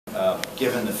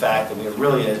given the fact that we had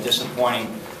really a disappointing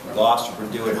loss to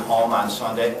Purdue at home on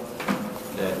Sunday.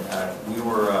 That we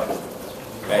were,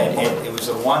 it was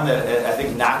the one that I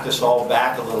think knocked us all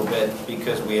back a little bit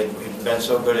because we'd been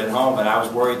so good at home, and I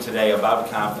was worried today about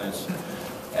confidence.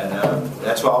 And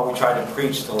that's all we tried to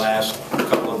preach the last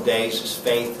couple of days is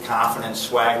faith, confidence,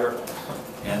 swagger.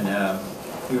 And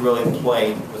we really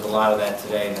played with a lot of that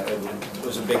today, and it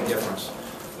was a big difference.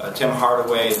 Tim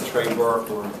Hardaway and Trey Burke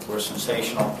were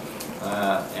sensational.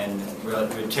 And really,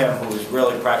 Tim, who was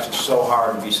really practiced so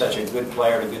hard to be such a good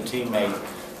player and a good teammate,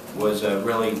 was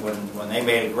really, when they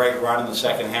made a great run in the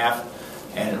second half,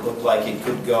 and it looked like it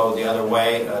could go the other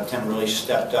way, Tim really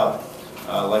stepped up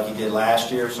like he did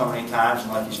last year so many times,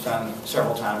 and like he's done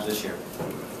several times this year.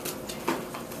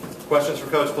 Questions for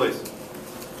Coach, please.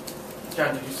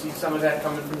 John, did you see some of that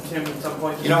coming from Tim at some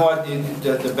point? You know what?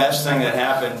 The best thing that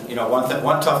happened, you know,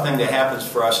 one tough thing that happens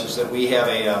for us is that we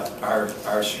have our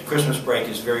Christmas break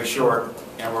is very short,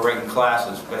 and we're right in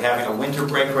classes. But having a winter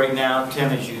break right now, Tim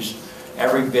has used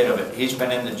every bit of it. He's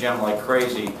been in the gym like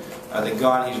crazy. The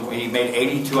gun, he made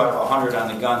 82 out of 100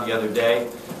 on the gun the other day.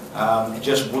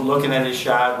 Just looking at his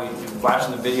shot,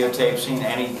 watching the videotape, seeing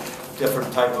any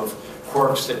different type of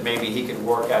quirks that maybe he could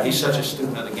work out. He's such a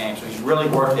student of the game, so he's really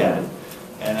worked at it.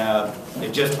 And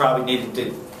it just probably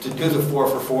needed to do the 4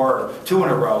 for 4 or 2 in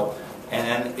a row, and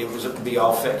then it would be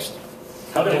all fixed.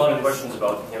 I've had a lot of questions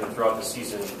about him throughout the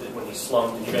season when he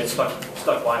slumped, and you guys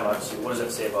stuck by him, obviously. What does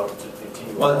that say about him to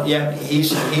continue? Well, yeah,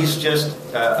 he's just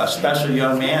a special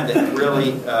young man that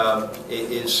really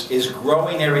is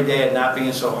growing every day and not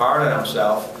being so hard on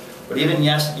himself. But even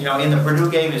yes, you know, in the Purdue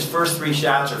game, his first 3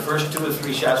 shots or first 2 or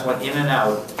 3 shots went in and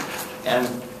out, and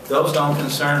those don't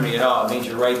concern me at all. It means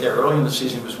you're right there. Early in the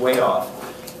season, he was way off,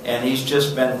 and he's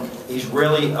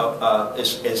really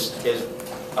as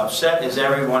upset as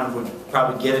everyone would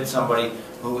probably get at somebody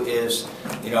who is,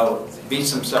 you know,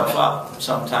 beats himself up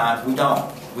sometimes. We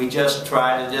don't. We just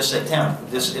try to just say, Tim,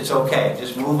 it's okay.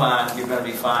 Just move on. You're going to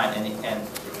be fine. And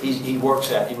he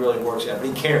works at it. He really works at it. But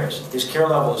he cares. His care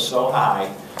level is so high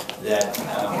that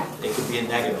it could be a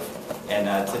negative.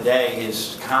 And today,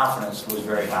 his confidence was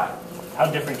very high. How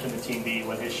different can the team be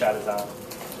when his shot is on?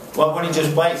 Well, when he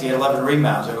just plays, he had 11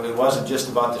 rebounds. It wasn't just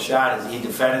about the shot. He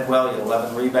defended well. He had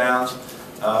 11 rebounds.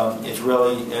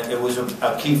 It was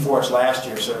a key for us last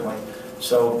year, certainly.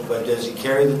 So, but does he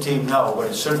carry the team? No, but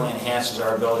it certainly enhances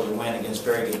our ability to win against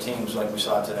very good teams like we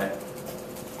saw today.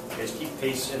 You guys keep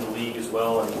pace in the league as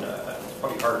well, and it's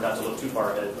probably hard not to look too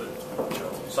far ahead, but you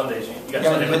know, Sundays you got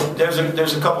Sunday.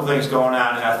 There's a couple things going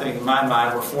on, and I think in my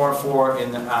mind we're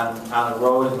 4-4 on the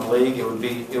road in the league. It would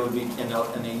be in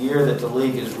the year that the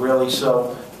league is really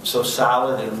so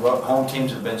solid and home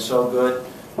teams have been so good.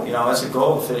 You know, it's a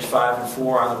goal to finish 5-4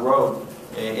 on the road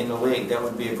in the league. That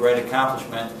would be a great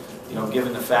accomplishment, you know,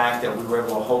 given the fact that we were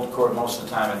able to hold the court most of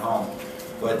the time at home.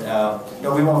 But you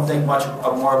know, we won't think much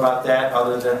more about that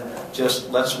other than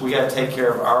just we got to take care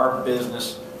of our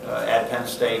business at Penn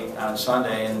State on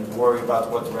Sunday and worry about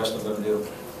what the rest of them do.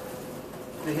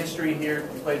 The history here,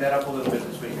 you played that up a little bit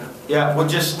this week, huh? Yeah, we'll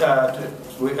just I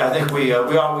think we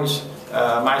always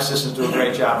my assistants do a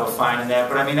great job of finding that.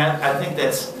 But I mean, I think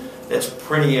that's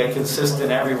pretty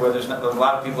consistent everywhere. There's not, a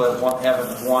lot of people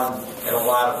haven't won at a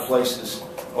lot of places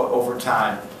over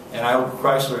time. And I hope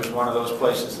Chrysler is one of those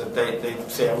places that they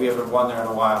say we haven't won there in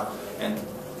a while. And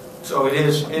so it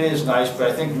is nice, but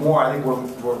I think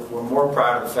we're more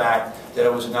proud of the fact that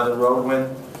it was another road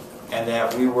win, and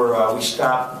that we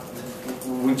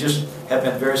just have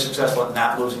been very successful at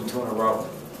not losing 2 in a row.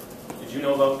 Did you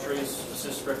know about Trey's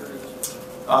assist record?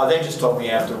 They just told me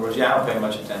afterwards. Yeah, I don't pay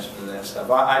much attention to that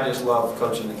stuff. I just love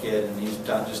coaching the kid, and he's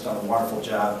just done a wonderful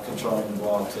job controlling the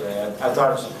ball today.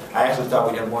 I actually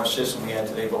thought we'd have more assists than we had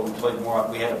today, but we played more.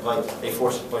 We had to play. They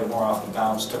forced us to play more off the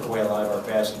bounce, took away a lot of our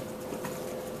passing.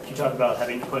 You talked about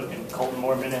having to put in Colton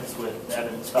more minutes with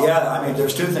Evans. Foul. Yeah, I mean,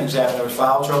 there's 2 things happened. There was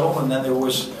foul trouble, and then there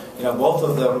was, you know, both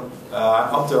of them. I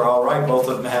hope they're all right. Both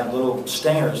of them had little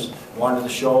stingers, one to the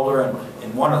shoulder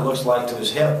and one it looks like to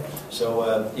his hip.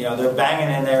 So you know, they're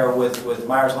banging in there with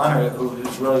Myers Leonard,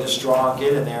 who's really a strong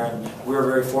kid in there, and we were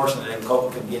very fortunate that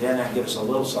Colton could get in there and give us a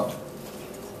little something.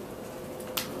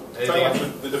 Talk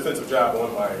about the defensive job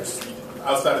on Myers.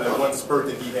 Outside of that one spurt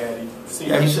that he had,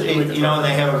 he seemed you know, and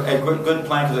they have a good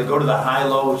plan because they go to the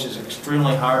high-low, which is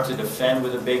extremely hard to defend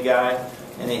with a big guy.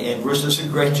 And Bruce does a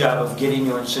great job of getting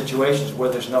you in situations where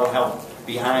there's no help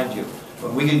behind you.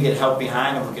 When we could get help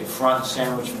behind him, we could front and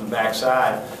sandwich from the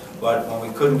backside. But when we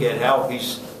couldn't get help, he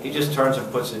just turns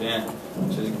and puts it in.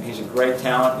 So he's a great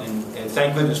talent, and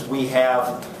thank goodness we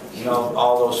have, you know,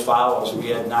 all those fouls. We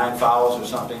had 9 fouls or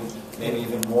something, maybe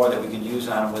even more that we could use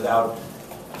on him without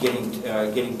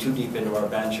getting too deep into our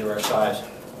bench or our size.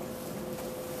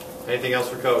 Anything else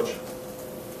for Coach?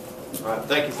 All right,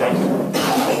 thank you. Thank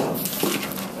you.